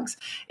hot dogs.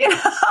 You're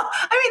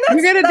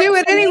going to do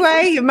it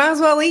anyway. You might as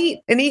well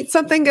eat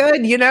something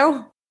good,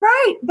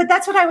 Right. But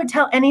that's what I would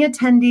tell any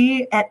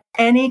attendee at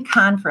any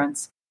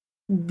conference.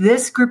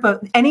 This group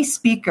of any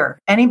speaker,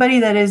 anybody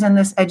that is in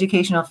this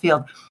educational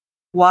field,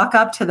 walk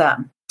up to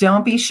them.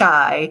 Don't be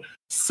shy.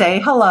 Say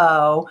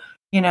hello.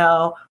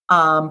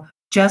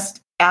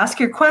 Just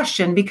ask your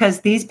question, because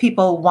these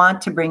people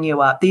want to bring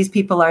you up. These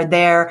people are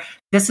there.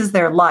 This is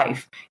their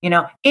life,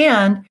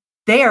 and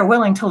they are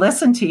willing to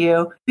listen to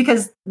you,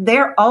 because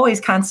they're always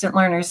constant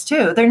learners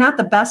too. They're not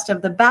the best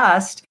of the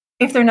best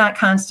if they're not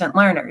constant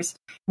learners.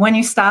 When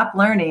you stop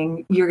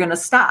learning, you're going to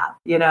stop,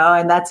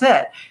 and that's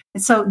it.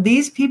 And so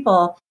these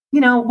people,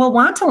 will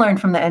want to learn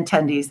from the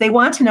attendees. They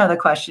want to know the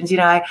questions.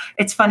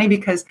 It's funny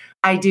because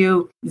I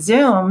do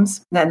Zooms,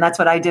 and that's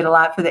what I did a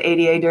lot for the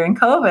ADA during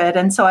COVID.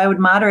 And so I would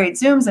moderate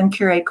Zooms and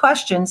curate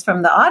questions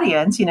from the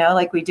audience,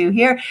 like we do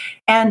here.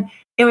 And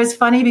it was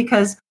funny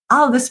because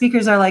all of the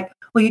speakers are like,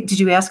 well, did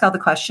you ask all the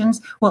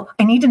questions? Well,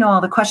 I need to know all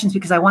the questions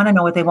because I want to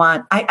know what they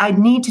want. I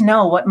need to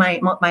know what my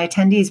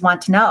attendees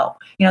want to know.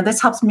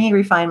 This helps me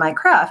refine my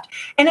craft.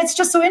 And it's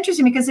just so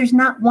interesting because there's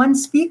not one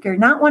speaker,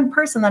 not one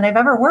person that I've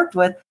ever worked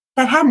with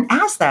that hadn't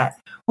asked that.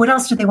 What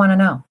else do they want to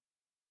know?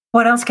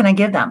 What else can I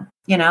give them?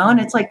 And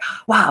it's like,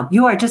 wow,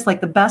 you are just like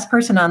the best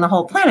person on the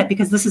whole planet,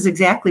 because this is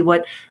exactly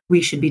what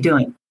we should be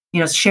doing.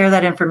 Share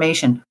that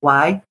information.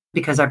 Why?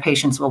 Because our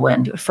patients will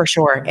win. For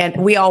sure. And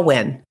we all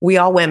win. We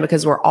all win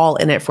because we're all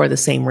in it for the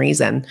same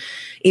reason.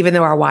 Even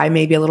though our why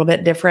may be a little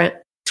bit different,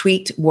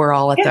 tweaked, we're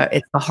all at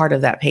the heart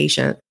of that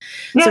patient.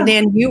 Yeah. So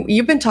Dan,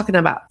 you've been talking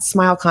about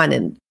SmileCon,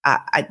 and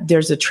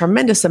there's a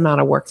tremendous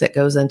amount of work that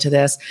goes into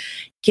this.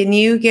 Can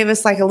you give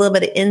us like a little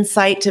bit of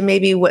insight to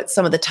maybe what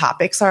some of the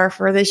topics are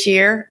for this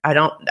year? I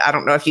don't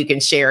know if you can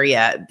share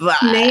yet, but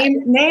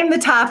name the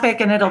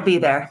topic and it'll be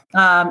there.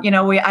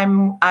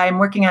 I'm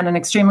working on an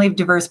extremely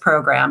diverse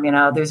program.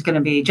 There's going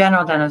to be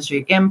general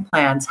dentistry,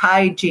 implants,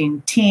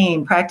 hygiene,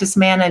 team, practice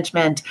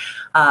management.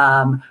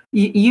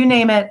 You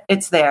name it,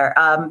 it's there.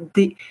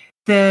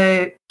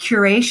 The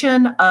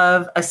curation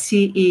of a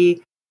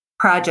CE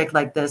project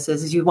like this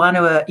is you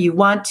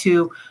want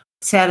to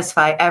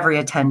satisfy every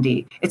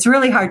attendee. It's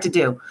really hard to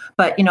do,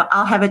 but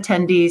I'll have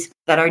attendees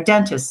that are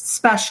dentists,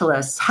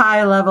 specialists,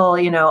 high level,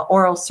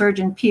 oral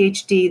surgeon,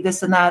 PhD,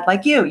 this and that,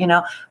 like you,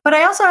 but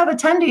I also have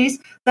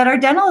attendees that are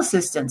dental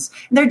assistants.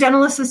 They're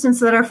dental assistants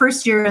that are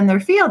first year in their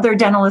field. They're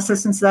dental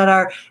assistants that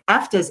are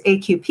EFTAs,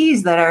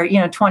 AQPs that are,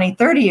 20,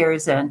 30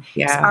 years in.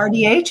 Yeah.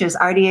 RDHs,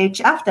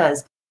 RDH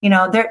EFTAs.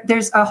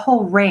 there's a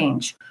whole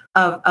range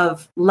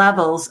of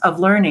levels of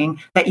learning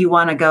that you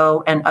want to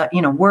go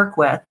and work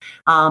with,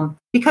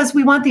 because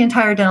we want the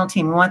entire dental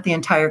team, we want the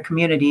entire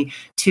community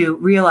to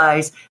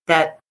realize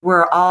that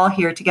we're all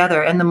here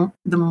together, and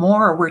the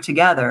more we're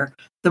together,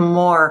 the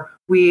more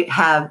we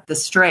have the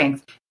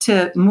strength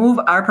to move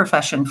our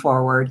profession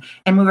forward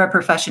and move our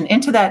profession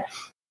into that.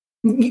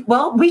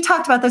 Well, we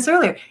talked about this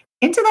earlier,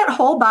 into that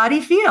whole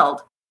body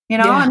field.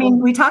 I mean,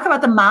 we talk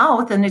about the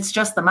mouth and it's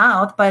just the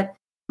mouth, but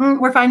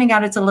we're finding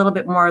out it's a little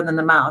bit more than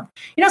the mouth.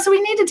 So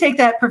we need to take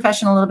that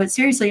profession a little bit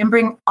seriously and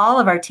bring all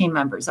of our team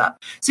members up.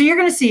 So you're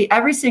going to see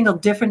every single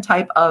different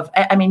type of,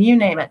 you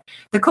name it.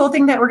 The cool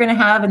thing that we're going to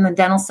have in the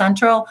Dental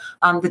Central,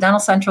 the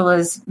Dental Central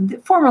is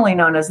formerly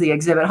known as the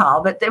exhibit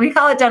hall, but we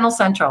call it Dental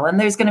Central. And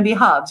there's going to be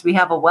hubs. We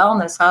have a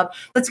wellness hub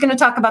that's going to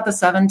talk about the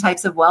 7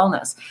 types of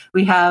wellness.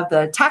 We have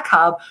the tech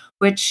hub,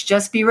 which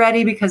just be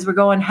ready because we're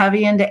going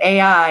heavy into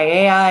AI.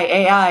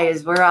 AI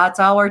is that's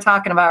all we're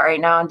talking about right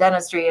now in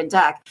dentistry and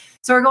tech.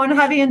 So we're going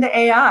heavy into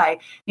AI.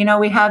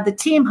 We have the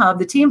team hub.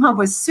 The team hub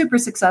was super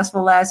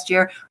successful last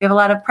year. We have a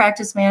lot of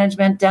practice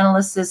management, dental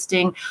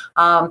assisting,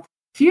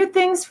 few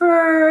things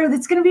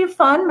that's going to be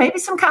fun. Maybe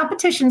some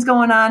competitions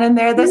going on in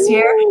there this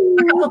year.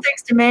 A couple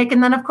things to make.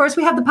 And then, of course,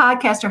 we have the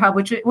podcaster hub,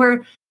 which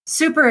we're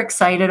super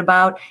excited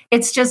about.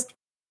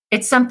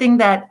 It's something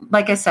that,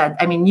 like I said,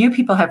 you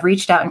people have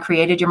reached out and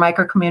created your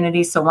micro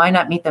community, so why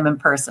not meet them in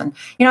person,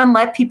 and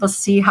let people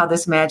see how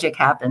this magic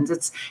happens.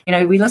 It's,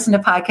 we listen to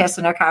podcasts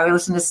in our car, we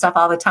listen to stuff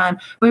all the time.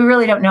 We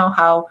really don't know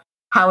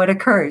how it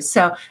occurs.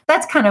 So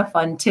that's kind of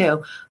fun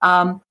too.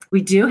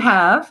 We do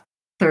have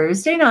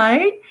Thursday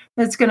night.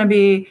 That's going to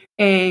be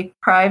a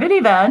private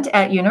event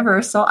at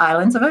Universal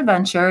Islands of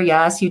Adventure.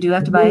 Yes, you do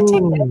have to buy a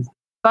ticket,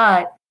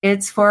 but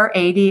it's for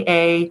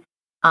ADA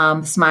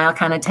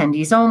SmileCon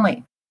attendees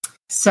only.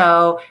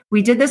 So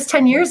we did this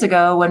 10 years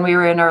ago when we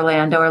were in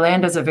Orlando.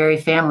 Orlando's a very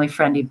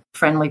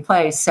family-friendly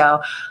place.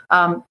 So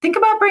think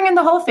about bringing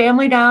the whole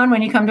family down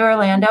when you come to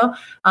Orlando.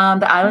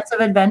 The Islands of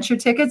Adventure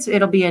tickets,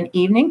 it'll be an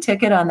evening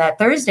ticket on that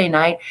Thursday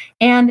night,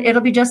 and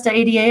it'll be just the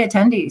ADA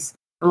attendees.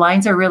 The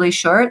lines are really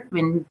short.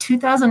 In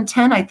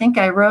 2010, I think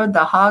I rode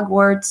the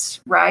Hogwarts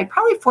ride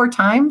probably 4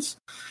 times.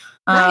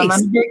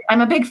 Nice.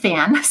 I'm a big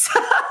fan. So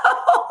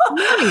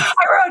nice.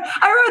 I rode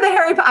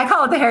I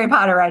call it the Harry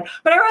Potter ride,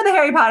 but I rode the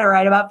Harry Potter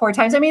ride about 4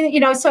 times.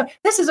 So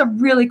this is a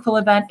really cool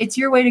event. It's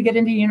your way to get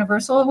into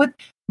Universal with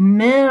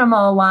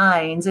minimal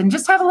lines and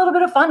just have a little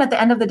bit of fun at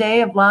the end of the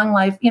day of long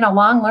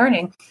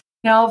learning.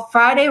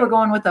 Friday, we're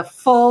going with a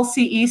full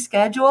CE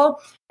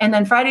schedule. And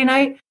then Friday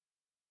night,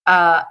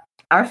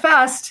 our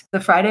fest, the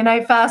Friday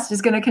Night Fest,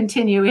 is going to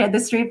continue. We had the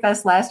Street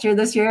Fest last year.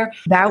 This year,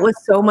 that was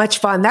so much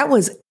fun. That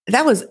was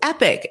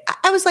epic.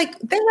 I was like,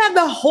 they have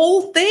the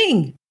whole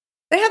thing.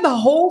 They have the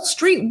whole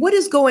street. What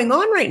is going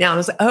on right now? And I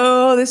was like,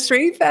 oh, the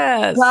Street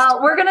Fest.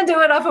 Well, we're going to do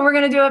it up and we're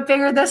going to do it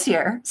bigger this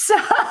year. So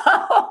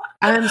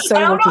I'm so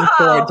looking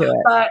forward to it.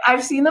 But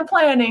I've seen the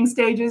planning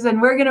stages and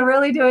we're going to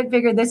really do it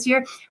bigger this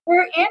year.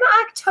 We're in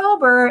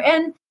October.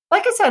 And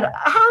like I said,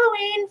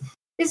 Halloween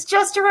is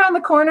just around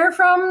the corner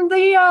from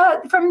the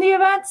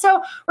event.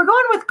 So we're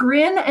going with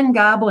Grin and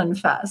Goblin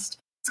Fest.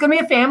 It's going to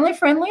be a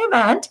family-friendly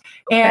event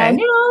and,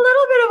 a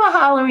little bit of a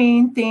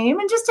Halloween theme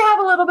and just to have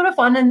a little bit of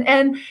fun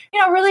and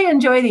really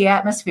enjoy the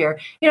atmosphere.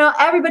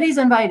 Everybody's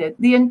invited.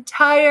 The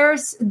entire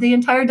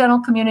dental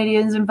community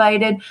is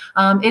invited.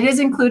 It is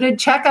included.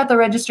 Check out the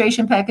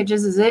registration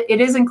packages. It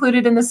is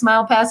included in the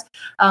Smile Pass.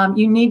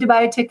 You need to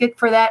buy a ticket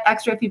for that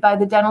extra if you buy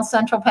the Dental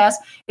Central Pass.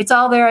 It's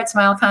all there at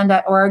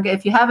smilecon.org.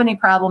 If you have any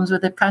problems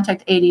with it,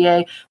 contact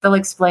ADA. They'll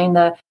explain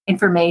the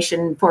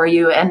information for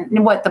you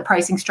and what the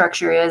pricing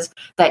structure is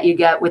that you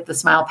get with the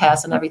Smile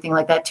Pass and everything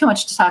like that. Too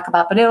much to talk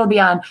about, but it'll be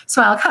on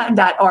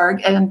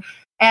smilecon.org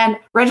and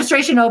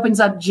registration opens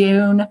up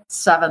June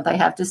 7th, I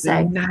have to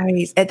say.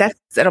 Nice.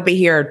 It'll be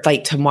here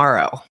like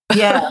tomorrow.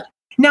 Yeah.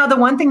 Now, the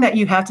one thing that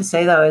you have to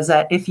say, though, is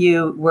that if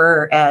you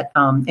were at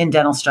in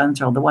Dental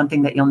Central, the one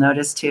thing that you'll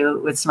notice,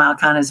 too, with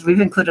SmileCon is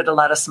we've included a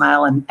lot of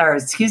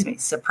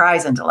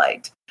surprise and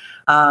delight.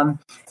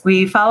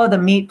 We follow the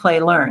meet,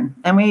 play, learn,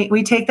 and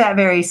we take that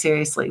very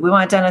seriously. We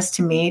want dentists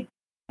to meet,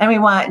 and we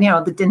want,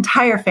 the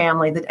entire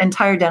family, the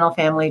entire dental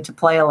family to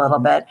play a little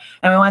bit,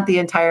 and we want the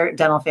entire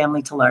dental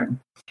family to learn.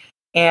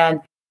 And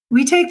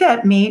we take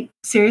that meet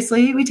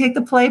seriously. We take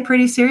the play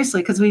pretty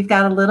seriously because we've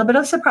got a little bit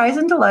of surprise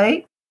and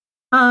delight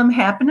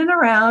happening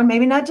around,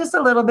 maybe not just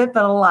a little bit,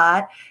 but a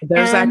lot.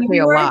 There's actually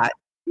a lot.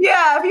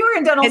 Yeah, if you were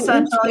in Dental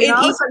Central,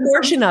 each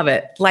portion of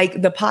it,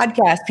 like the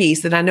podcast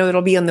piece, and I know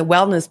it'll be on the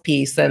wellness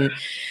piece, and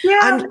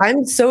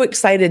I'm so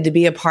excited to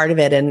be a part of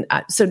it. And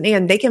so,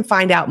 Nan, they can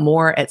find out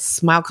more at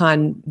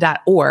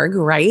smilecon.org,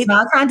 right?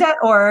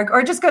 Smilecon.org,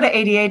 or just go to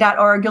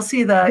ada.org. You'll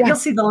see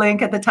the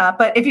link at the top.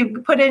 But if you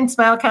put in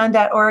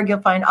smilecon.org,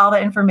 you'll find all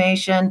the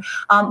information.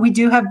 We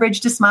do have Bridge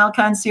to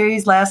SmileCon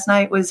series. Last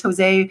night was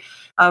Jose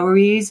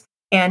Ruiz.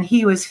 and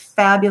he was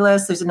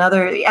fabulous. There's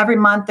every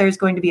month there's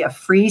going to be a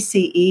free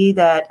CE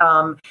that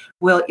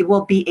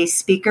will be a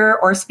speaker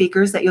or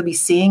speakers that you'll be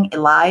seeing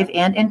live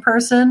and in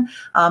person.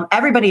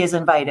 Everybody is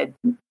invited,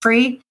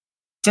 free.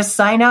 Just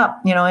sign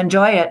up,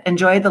 enjoy it,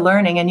 enjoy the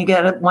learning, and you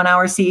get a 1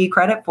 hour CE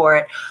credit for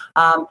it.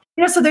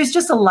 So there's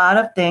just a lot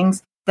of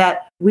things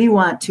that we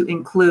want to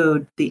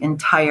include the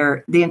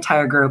entire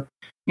group.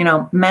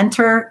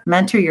 Mentor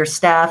your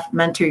staff,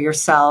 mentor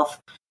yourself,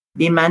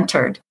 be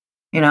mentored,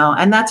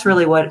 and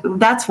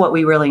that's what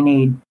we really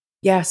need.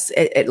 Yes,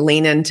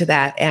 lean into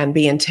that and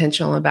be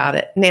intentional about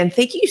it. Nan,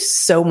 thank you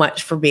so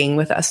much for being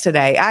with us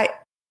today. I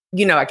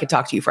could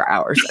talk to you for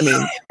hours. I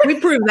mean, we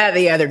proved that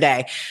the other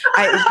day.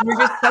 You're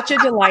just such a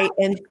delight.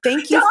 And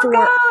thank you Don't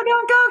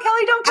go,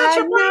 Kelly. Don't catch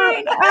a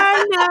plane.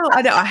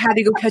 I know. I had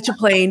to go catch a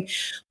plane.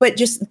 But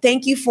just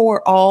thank you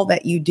for all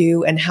that you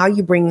do and how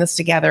you bring this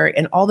together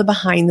and all the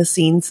behind the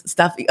scenes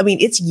stuff. I mean,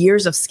 it's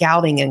years of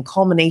scouting and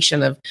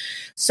culmination of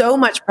so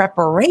much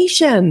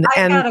preparation.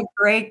 I've got a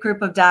great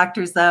group of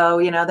doctors,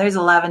 though. There's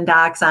 11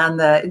 docs on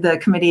the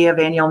committee of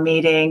annual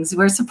meetings.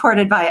 We're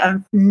supported by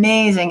an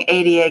amazing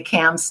ADA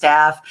CAM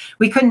staff.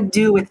 We couldn't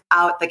do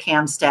without the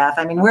CAM staff.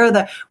 I mean, we're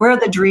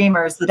the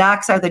dreamers. The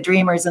docs are the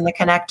dreamers and the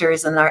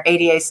connectors, and our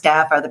ADA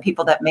staff are the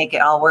people that make it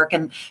all work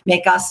and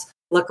make us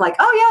look like,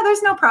 oh yeah,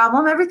 there's no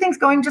problem. Everything's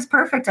going just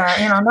perfect.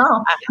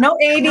 No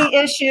AD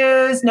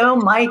issues, no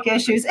mic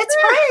issues. It's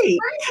great.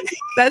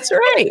 That's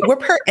right.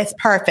 It's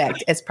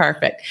perfect. It's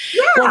perfect.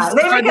 Yeah,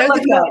 they make it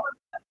look good.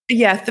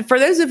 Yeah, for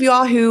those of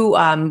y'all who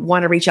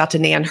want to reach out to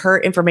Nan,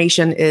 her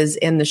information is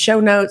in the show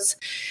notes.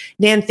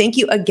 Nan, thank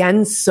you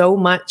again so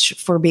much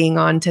for being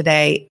on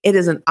today. It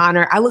is an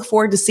honor. I look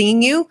forward to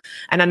seeing you,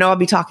 and I know I'll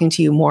be talking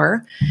to you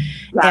more.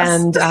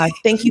 Yes. And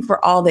thank you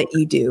for all that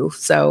you do.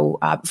 So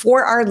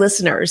for our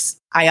listeners,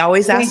 I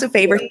always ask a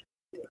favor.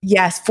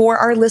 Yes, for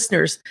our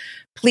listeners,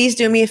 please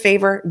do me a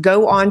favor.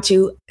 Go on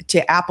to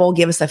Apple,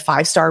 give us a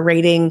 5-star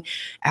rating.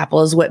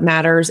 Apple is what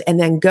matters. And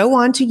then go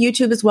on to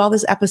YouTube as well.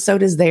 This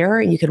episode is there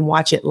and you can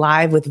watch it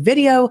live with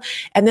video,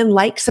 and then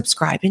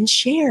subscribe, and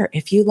share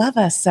if you love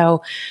us.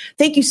 So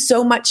thank you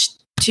so much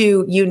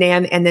to you,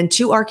 Nan, and then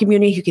to our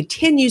community who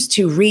continues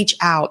to reach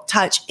out,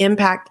 touch,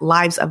 impact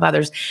lives of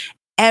others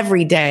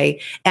every day.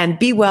 And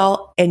be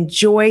well.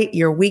 Enjoy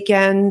your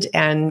weekend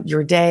and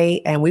your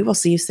day, and we will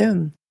see you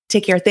soon.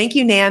 Take care. Thank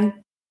you, Nan.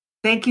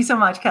 Thank you so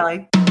much,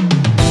 Kelly.